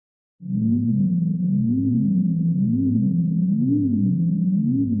You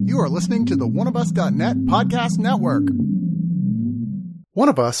are listening to the oneofus.net podcast network. One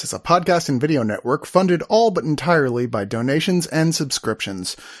of Us is a podcast and video network funded all but entirely by donations and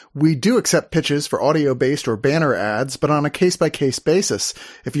subscriptions. We do accept pitches for audio-based or banner ads, but on a case-by-case basis.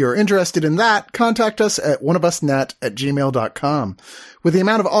 If you are interested in that, contact us at oneofusnet@gmail.com. With the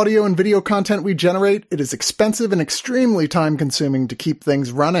amount of audio and video content we generate, it is expensive and extremely time-consuming to keep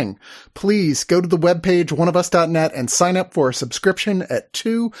things running. Please go to the webpage oneofus.net and sign up for a subscription at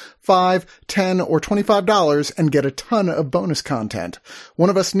 $2, $5, $10, or $25 and get a ton of bonus content. One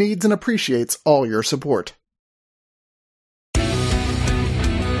of Us needs and appreciates all your support.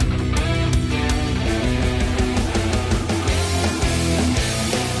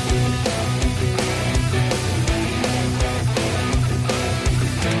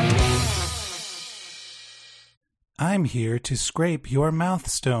 I'm here to scrape your mouth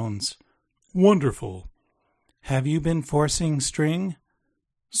stones. Wonderful. Have you been forcing string?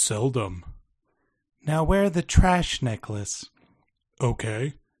 Seldom. Now wear the trash necklace.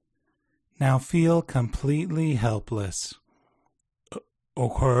 Okay. Now feel completely helpless. Okay.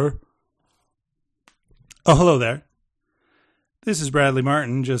 Oh, hello there. This is Bradley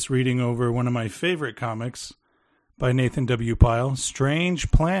Martin, just reading over one of my favorite comics by Nathan W. Pyle, Strange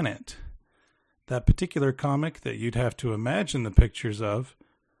Planet. That particular comic that you'd have to imagine the pictures of,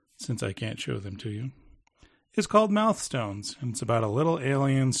 since I can't show them to you, is called Mouthstones, and it's about a little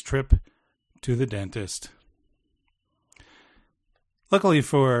alien's trip to the dentist. Luckily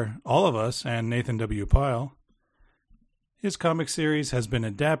for all of us and Nathan W. Pyle, his comic series has been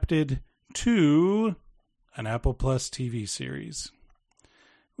adapted to an Apple Plus TV series.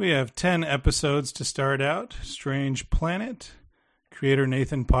 We have 10 episodes to start out. Strange Planet, creator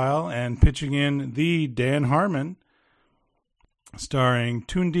Nathan Pyle, and pitching in the Dan Harmon, starring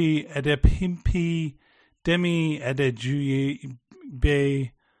Tunde Adepimpi, Demi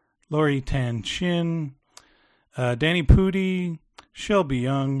Adejuyigbe, Laurie Tan Chin, Danny Pudi, Shelby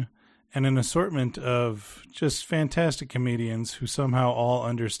Young, and an assortment of just fantastic comedians who somehow all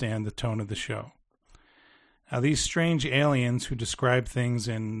understand the tone of the show. Now, these strange aliens who describe things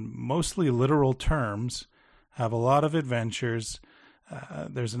in mostly literal terms have a lot of adventures.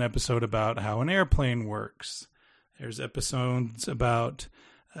 There's an episode about how an airplane works. There's episodes about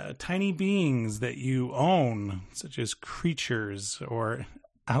tiny beings that you own, such as creatures or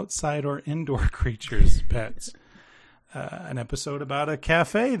outside or indoor creatures, pets. An episode about a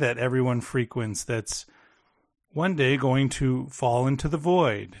cafe that everyone frequents that's one day going to fall into the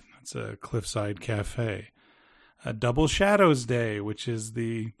void. It's a cliffside cafe. A Double Shadows Day, which is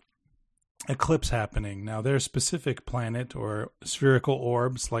the eclipse happening. Now, their specific planet, or spherical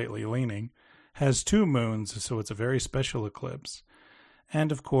orb, slightly leaning, has 2 moons, so it's a very special eclipse.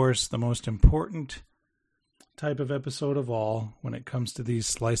 And, of course, the most important type of episode of all when it comes to these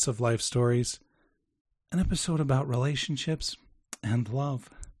slice-of-life stories, an episode about relationships and love.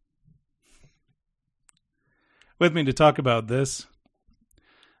 With me to talk about this,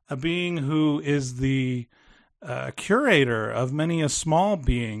 a being who is the curator of many a small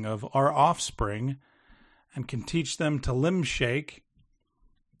being of our offspring and can teach them to limb shake,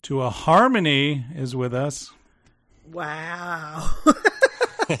 to a harmony, is with us. Wow.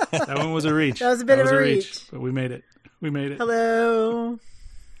 That one was a reach. That was a bit of a reach. But we made it. Hello.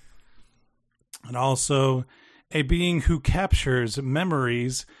 And also a being who captures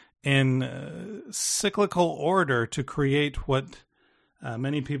memories in cyclical order to create what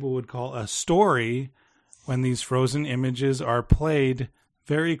many people would call a story, when these frozen images are played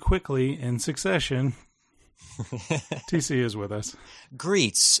very quickly in succession. TC is with us.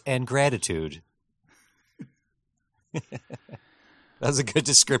 Greets and gratitude. That's a good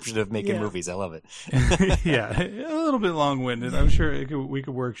description of making movies. I love it. Yeah, a little bit long-winded. I'm sure we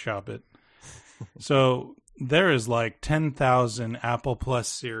could workshop it. So there is like 10,000 Apple Plus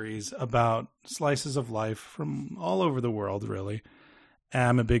series about slices of life from all over the world, really.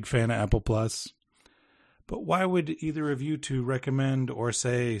 I'm a big fan of Apple Plus. But why would either of you two recommend or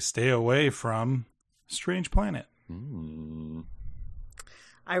say stay away from Strange Planet?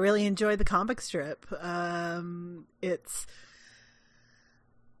 I really enjoyed the comic strip. I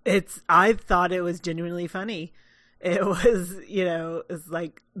thought it was genuinely funny. It was, it's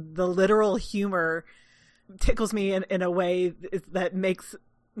like the literal humor tickles me in a way that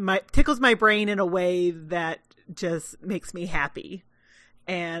tickles my brain in a way that just makes me happy.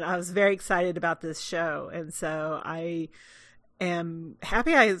 And I was very excited about this show. And so I am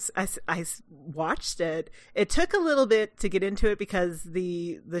happy I watched it. It took a little bit to get into it because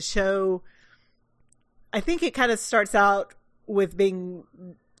the show, I think it kind of starts out with being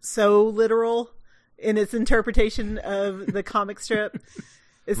so literal in its interpretation of the comic strip.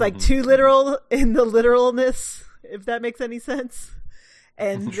 It's like too literal in the literalness, if that makes any sense.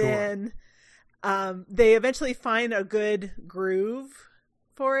 And then they eventually find a good groove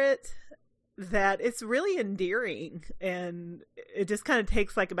for it that it's really endearing, and it just kind of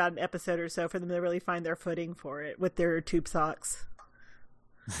takes like about an episode or so for them to really find their footing for it with their tube socks,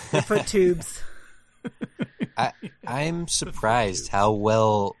 their foot tubes. I'm surprised how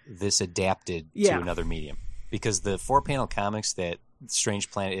well this adapted to another medium, because the 4-panel comics that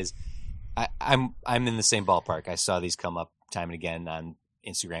Strange Planet is, I'm in the same ballpark. I saw these come up time and again on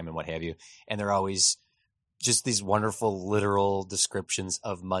Instagram and what have you, and they're always just these wonderful literal descriptions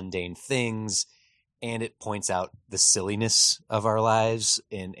of mundane things, and it points out the silliness of our lives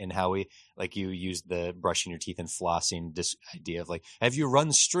and how we, like you used the brushing your teeth and flossing, this idea of like, have you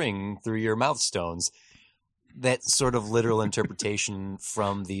run string through your mouth stones? That sort of literal interpretation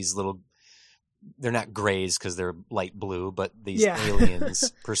from these little, they're not grays because they're light blue, but these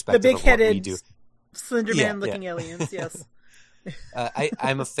aliens perspective the of what we do. Slender Man looking aliens, yes.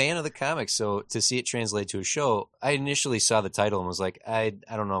 I'm a fan of the comics, so to see it translated to a show, I initially saw the title and was like, I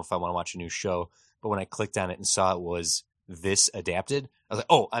don't know if I want to watch a new show. But when I clicked on it and saw it was this adapted, I was like,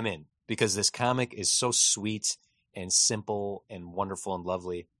 oh, I'm in, because this comic is so sweet and simple and wonderful and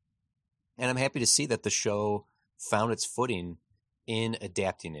lovely. And I'm happy to see that the show found its footing in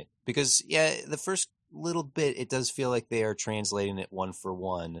adapting it, because the first little bit, it does feel like they are translating it one for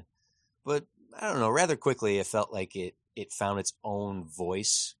one, but I don't know, rather quickly it felt like it found its own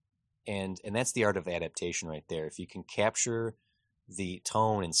voice, and that's the art of adaptation right there. If you can capture the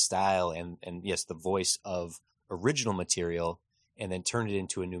tone and style and yes, the voice of original material and then turn it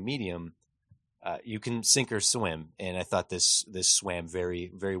into a new medium, you can sink or swim. And I thought this swam very,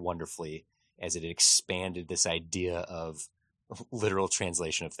 very wonderfully as it expanded this idea of literal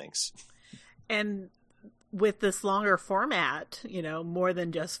translation of things. And with this longer format, more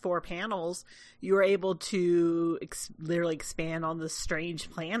than just 4 panels, you were able to literally expand on this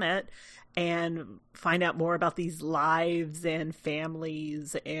strange planet and find out more about these lives and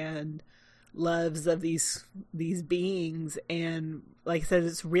families and loves of these beings. And like I said,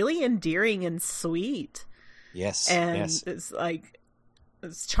 it's really endearing and sweet. Yes. And yes.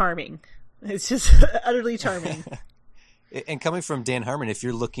 It's charming. It's just utterly charming. And coming from Dan Harmon, if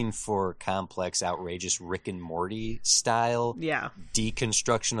you're looking for complex, outrageous Rick and Morty style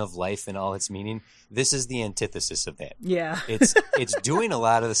deconstruction of life and all its meaning, this is the antithesis of that. Yeah. It's doing a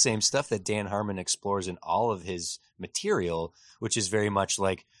lot of the same stuff that Dan Harmon explores in all of his material, which is very much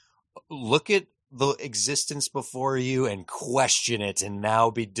like, look at the existence before you and question it and now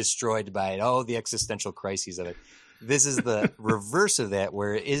be destroyed by it. Oh, the existential crises of it. This is the reverse of that,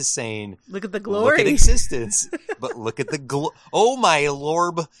 where it is saying, look at the glory. Look at existence, but look at the oh my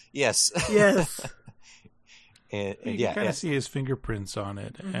lord. Yes. Yes. and you can kind of see his fingerprints on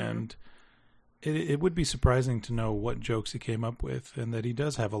it. Mm-hmm. And it would be surprising to know what jokes he came up with, and that he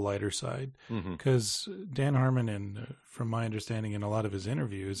does have a lighter side. Because Dan Harmon, and from my understanding in a lot of his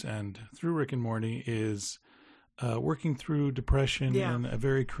interviews and through Rick and Morty, is working through depression in a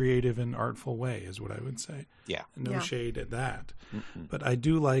very creative and artful way, is what I would say. Yeah. No shade at that. Mm-hmm. But I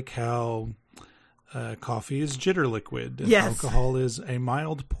do like how coffee is jitter liquid and alcohol is a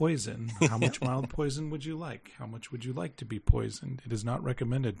mild poison. How much mild poison would you like? How much would you like to be poisoned? It is not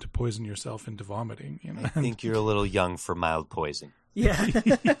recommended to poison yourself into vomiting. I think you're a little young for mild poison. Yeah.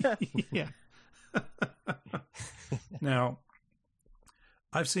 Yeah. Now,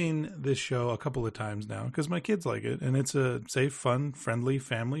 I've seen this show a couple of times now because my kids like it, and it's a safe, fun, friendly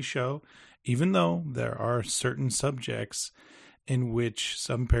family show, even though there are certain subjects in which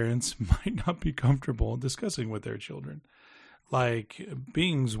some parents might not be comfortable discussing with their children. Like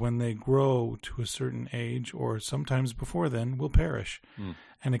beings, when they grow to a certain age, or sometimes before then, will perish.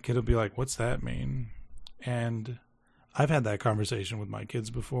 And a kid will be like, what's that mean? And I've had that conversation with my kids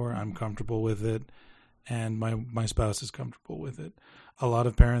before. I'm comfortable with it, and my spouse is comfortable with it. A lot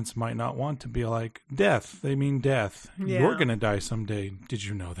of parents might not want to be like, death. They mean death. Yeah. You're going to die someday. Did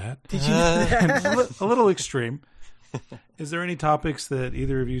you know that? Did you know that? A little extreme. Is there any topics that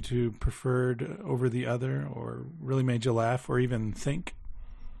either of you two preferred over the other, or really made you laugh or even think?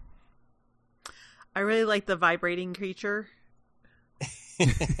 I really like the vibrating creature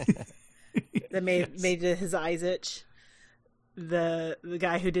that made his eyes itch. The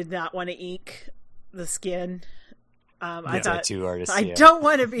guy who did not want to ink the skin. I thought, tattoo artist. I don't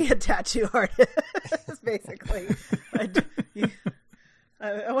want to be a tattoo artist. Basically,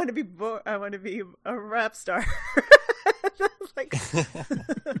 I want to be. I want to be a rap star. Like...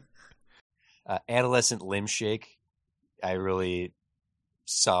 Adolescent limb shake. I really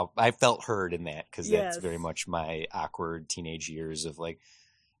felt heard in that, because Yes. that's very much my awkward teenage years of like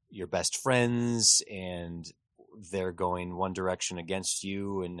your best friends and they're going one direction against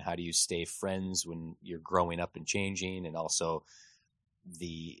you, and how do you stay friends when you're growing up and changing. And also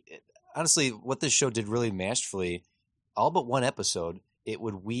honestly, what this show did really masterfully, all but one episode, it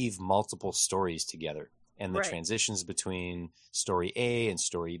would weave multiple stories together. And the Right. transitions between story A and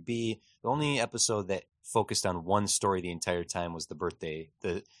story B. The only episode that focused on one story the entire time was the birthday,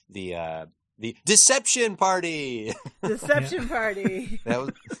 the deception party. Deception Party.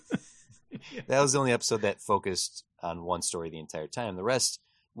 That was the only episode that focused on one story the entire time. The rest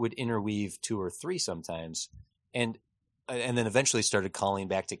would interweave 2 or 3 sometimes, and then eventually started calling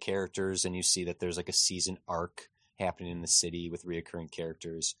back to characters. And you see that there's like a season arc happening in the city with reoccurring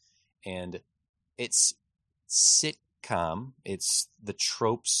characters, and it's sitcom. It's the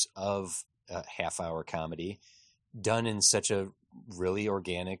tropes of a half-hour comedy done in such a really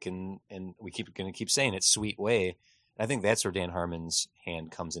organic and we going to keep saying it, sweet way. I think that's where Dan Harmon's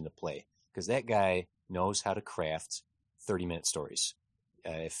hand comes into play, because that guy knows how to craft 30-minute stories.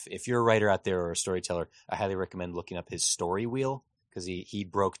 If you're a writer out there or a storyteller, I highly recommend looking up his story wheel, because he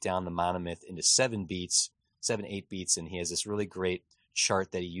broke down the monomyth into 8 beats, and he has this really great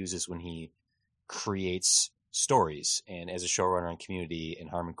chart that he uses when he creates stories. And as a showrunner on Community and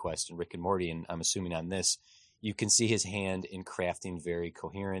Harmon Quest and Rick and Morty, and I'm assuming on this, you can see his hand in crafting very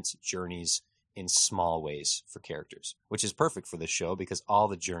coherent journeys in small ways for characters, which is perfect for this show, because all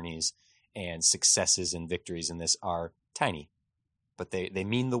the journeys and successes and victories in this are tiny, but they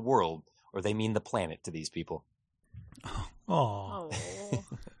mean the world, or they mean the planet to these people. Oh.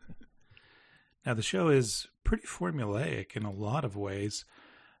 Now, the show is pretty formulaic in a lot of ways,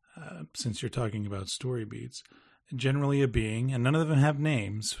 since you're talking about story beats. Generally a being, and none of them have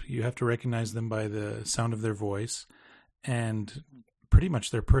names. You have to recognize them by the sound of their voice and pretty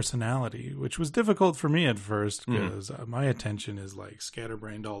much their personality, which was difficult for me at first, because my attention is like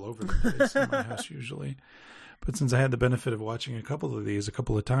scatterbrained all over the place in my house usually. But since I had the benefit of watching a couple of these a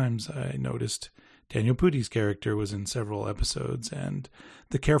couple of times, I noticed Daniel Pudi's character was in several episodes, and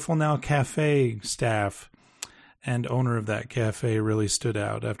the Careful Now Cafe staff and owner of that cafe really stood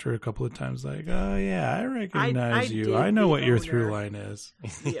out after a couple of times. Like, oh yeah, I recognize you. I know what your through line is.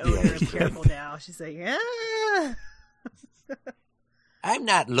 The owner of Careful Now. She's like, yeah. I'm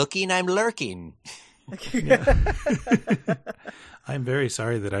not looking, I'm lurking. I'm very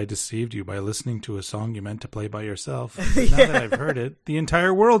sorry that I deceived you by listening to a song you meant to play by yourself. But now that I've heard it, the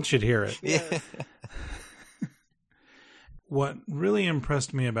entire world should hear it. Yeah. What really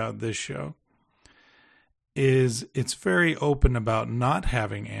impressed me about this show is it's very open about not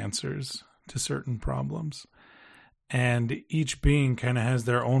having answers to certain problems. And each being kind of has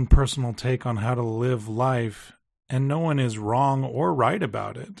their own personal take on how to live life, and no one is wrong or right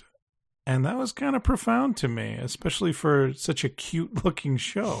about it. And that was kind of profound to me, especially for such a cute-looking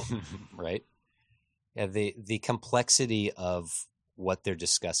show. Right? Yeah, the complexity of what they're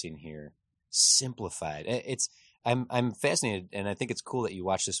discussing here, simplified. I'm fascinated, and I think it's cool that you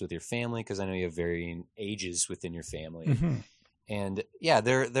watch this with your family, because I know you have varying ages within your family. Mm-hmm. And yeah,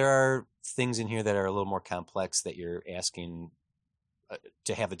 there are things in here that are a little more complex that you're asking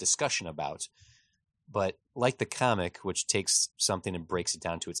to have a discussion about. But like the comic, which takes something and breaks it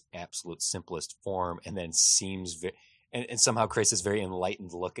down to its absolute simplest form, and then seems and somehow creates this very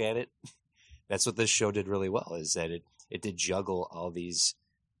enlightened look at it. That's what this show did really well, is that it did juggle all these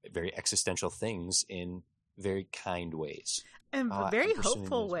very existential things in very kind ways. And very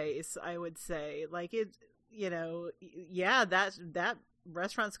hopeful ways, I would say. Like, it, yeah, that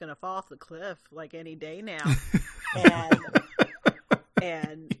restaurant's going to fall off the cliff like any day now.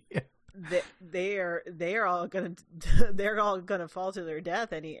 and they are all going to fall to their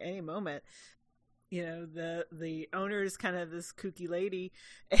death any moment. The owner's kind of this kooky lady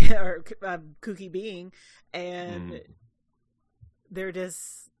or kooky being, and they're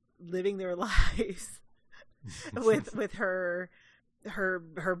just living their lives with her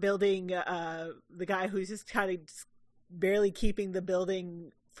building, the guy who's just kind of barely keeping the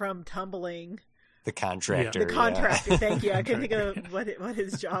building from tumbling. The contractor. Yeah. The contractor, thank you. I couldn't think of what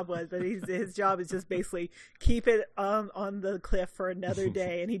his job was, but his job is just basically keep it on the cliff for another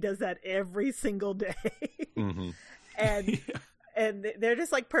day, and he does that every single day. Mm-hmm. And they're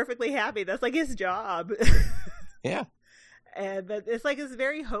just like perfectly happy. That's like his job. Yeah. But it's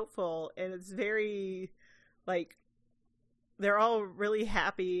very hopeful, and it's very like they're all really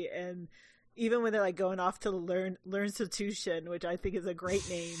happy, and even when they're like going off to Learnstitution, which I think is a great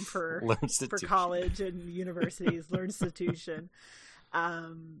name for college and universities, Learnstitution,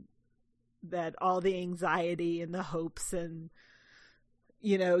 that all the anxiety and the hopes and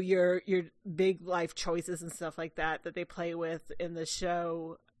your big life choices and stuff like that they play with in the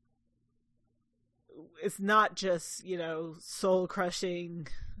show. It's not just, soul crushing,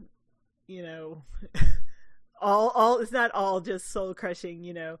 all it's not all just soul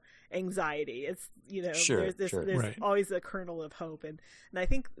crushing, anxiety. It's, there's Right. always a kernel of hope. And I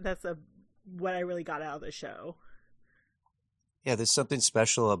think that's what I really got out of the show. Yeah, there's something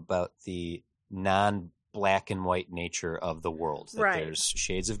special about the non-black and white nature of the world. That Right. There's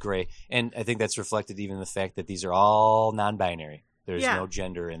shades of gray. And I think that's reflected even in the fact that these are all non-binary. There's Yeah. no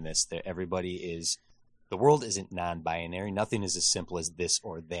gender in this. The world isn't non-binary. Nothing is as simple as this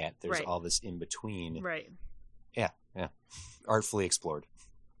or that. There's Right. all this in between. Right. Yeah. Artfully explored.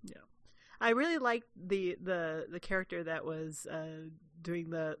 Yeah. I really liked the character that was doing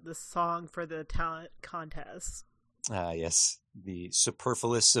the song for the talent contest. Yes. The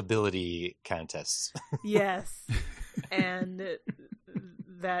superfluous ability contests. Yes. And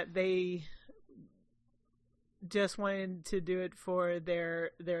that they just wanted to do it for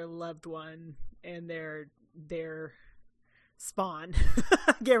their loved one and their spawn.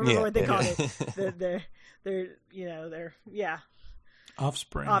 I can't remember what they called it. Their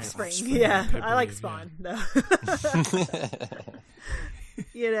Offspring. Yeah, I like believe, Spawn though.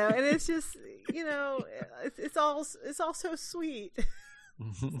 And it's just it's all so sweet.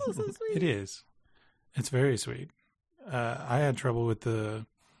 It's all so sweet. It is. It's very sweet. I had trouble with the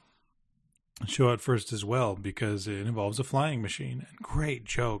show at first as well because it involves a flying machine and great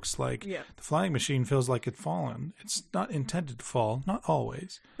jokes. Like Yeah. the flying machine feels like it's fallen. It's not intended to fall. Not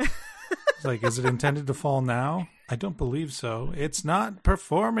always. It's like, is it intended to fall now? I don't believe so. It's not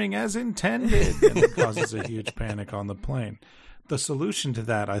performing as intended. And it causes a huge panic on the plane. The solution to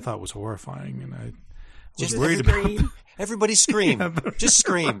that I thought was horrifying, and I was Just worried about. Everybody scream. Yeah, just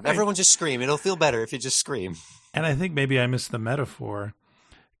scream. right. Everyone just scream. It'll feel better if you just scream. And I think maybe I missed the metaphor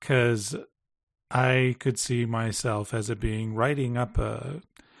because I could see myself as it being writing up a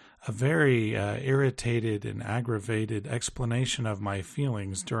very irritated and aggravated explanation of my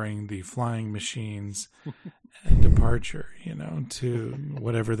feelings during the flying machine's departure, to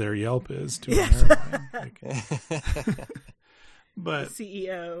whatever their Yelp is to an airline. But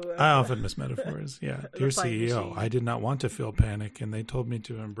CEO. I often miss metaphors. Yeah. The Dear flying CEO, machine. I did not want to feel panic, and they told me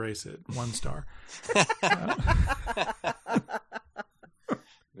to embrace it. 1 star.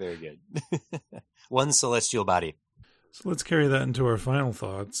 Very good. One celestial body. So let's carry that into our final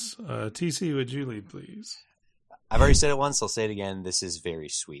thoughts. TC, would you lead, please? I've already said it once. I'll say it again. This is very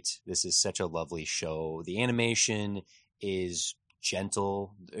sweet. This is such a lovely show. The animation is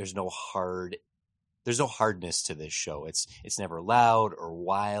gentle. There's no hardness to this show. It's never loud or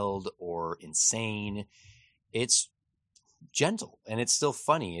wild or insane. It's gentle and it's still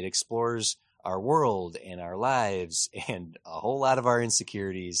funny. It explores our world and our lives and a whole lot of our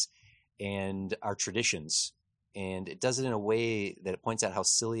insecurities and our traditions. And it does it in a way that it points out how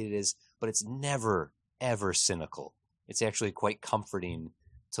silly it is, but it's never, ever cynical. It's actually quite comforting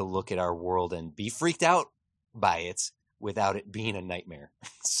to look at our world and be freaked out by it without it being a nightmare.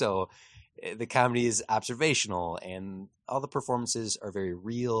 So the comedy is observational and all the performances are very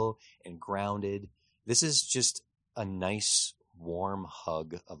real and grounded. This is just a nice, warm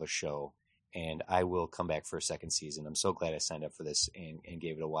hug of a show. And I will come back for a second season. I'm so glad I signed up for this and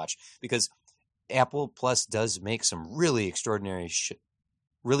gave it a watch because Apple Plus does make some really extraordinary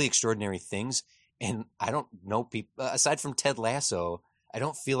things. And I don't know people, aside from Ted Lasso, I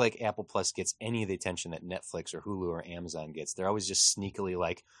don't feel like Apple Plus gets any of the attention that Netflix or Hulu or Amazon gets. They're always just sneakily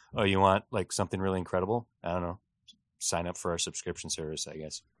like, oh, you want like something really incredible? I don't know. Sign up for our subscription service, I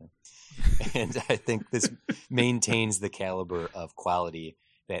guess. And I think this maintains the caliber of quality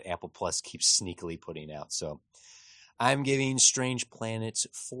that Apple Plus keeps sneakily putting out. So I'm giving Strange Planets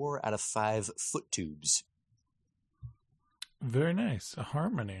 4 out of 5 foot tubes. Very nice. A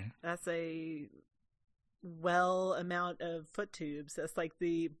harmony. That's a amount of foot tubes. That's like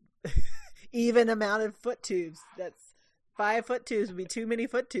the even amount of foot tubes. That's 5 foot tubes would be too many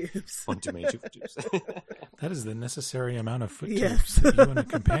foot tubes. One too many foot tubes. That is the necessary amount of foot Yes. tubes that you and a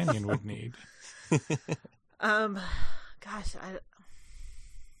companion would need. Gosh,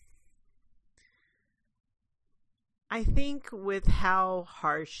 I think with how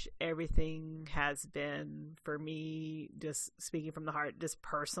harsh everything has been for me, just speaking from the heart, just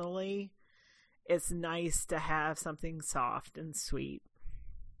personally, it's nice to have something soft and sweet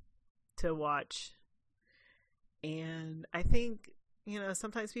to watch. And I think,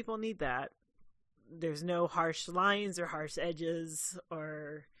 sometimes people need that. There's no harsh lines or harsh edges,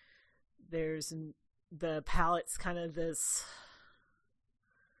 or there's the palette's kind of this,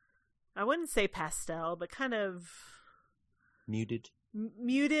 I wouldn't say pastel, but kind of Muted.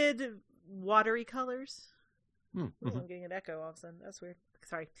 muted watery colors. Mm-hmm. Ooh, I'm getting an echo all of a sudden. That's weird.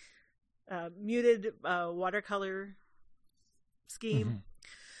 Sorry. Muted watercolor scheme.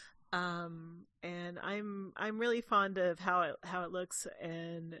 And I'm really fond of how it looks,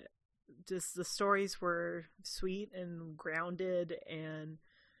 and just the stories were sweet and grounded and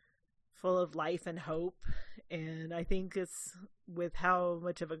full of life and hope. And I think it's with how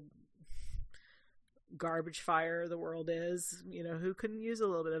much of a garbage fire the world is, who couldn't use a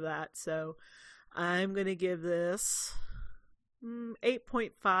little bit of that? So I'm going to give this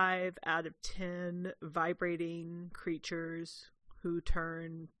 8.5 out of 10 vibrating creatures who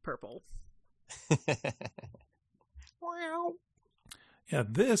turn purple. Wow. Yeah,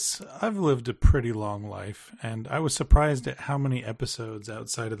 I've lived a pretty long life, and I was surprised at how many episodes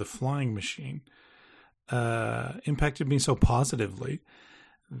outside of the flying machine impacted me so positively.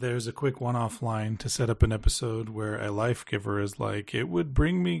 There's a quick one-off line to set up an episode where a life giver is like, "It would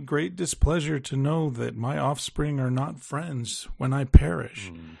bring me great displeasure to know that my offspring are not friends when I perish."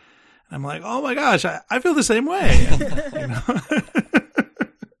 And I'm like, oh my gosh, I feel the same way.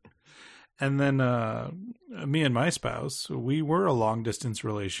 And then me and my spouse, we were a long-distance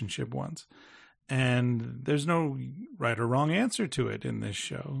relationship once. And there's no right or wrong answer to it in this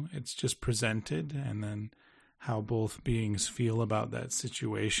show. It's just presented, and then how both beings feel about that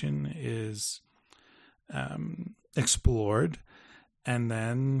situation is explored. And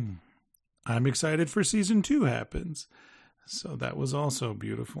then I'm excited for season 2 happens. So that was also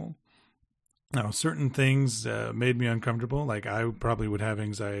beautiful. Now, certain things made me uncomfortable. Like, I probably would have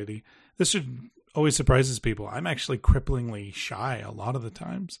anxiety. This always surprises people. I'm actually cripplingly shy a lot of the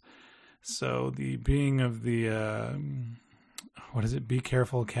times. So the being of the... what is it? Be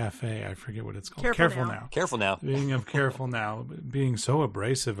Careful Cafe. I forget what it's called. Careful Now. Careful Now. Being of Careful Now, being so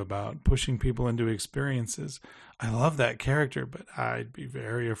abrasive about pushing people into experiences. I love that character, but I'd be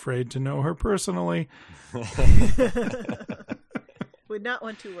very afraid to know her personally. Would not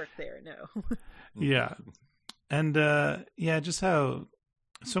want to work there, no. Yeah. And just how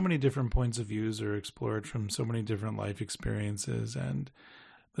so many different points of views are explored from so many different life experiences.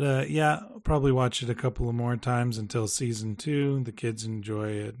 But probably watch it a couple of more times until season 2. The kids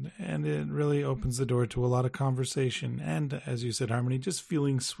enjoy it, and it really opens the door to a lot of conversation. And as you said, Harmony, just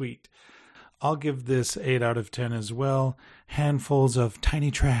feeling sweet. I'll give this 8 out of 10 as well. Handfuls of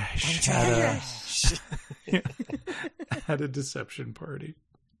tiny trash. At a deception party.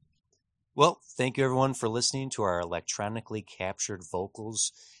 Well, thank you everyone for listening to our electronically captured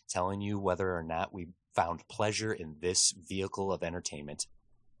vocals, telling you whether or not we found pleasure in this vehicle of entertainment.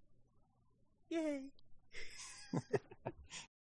 Yay.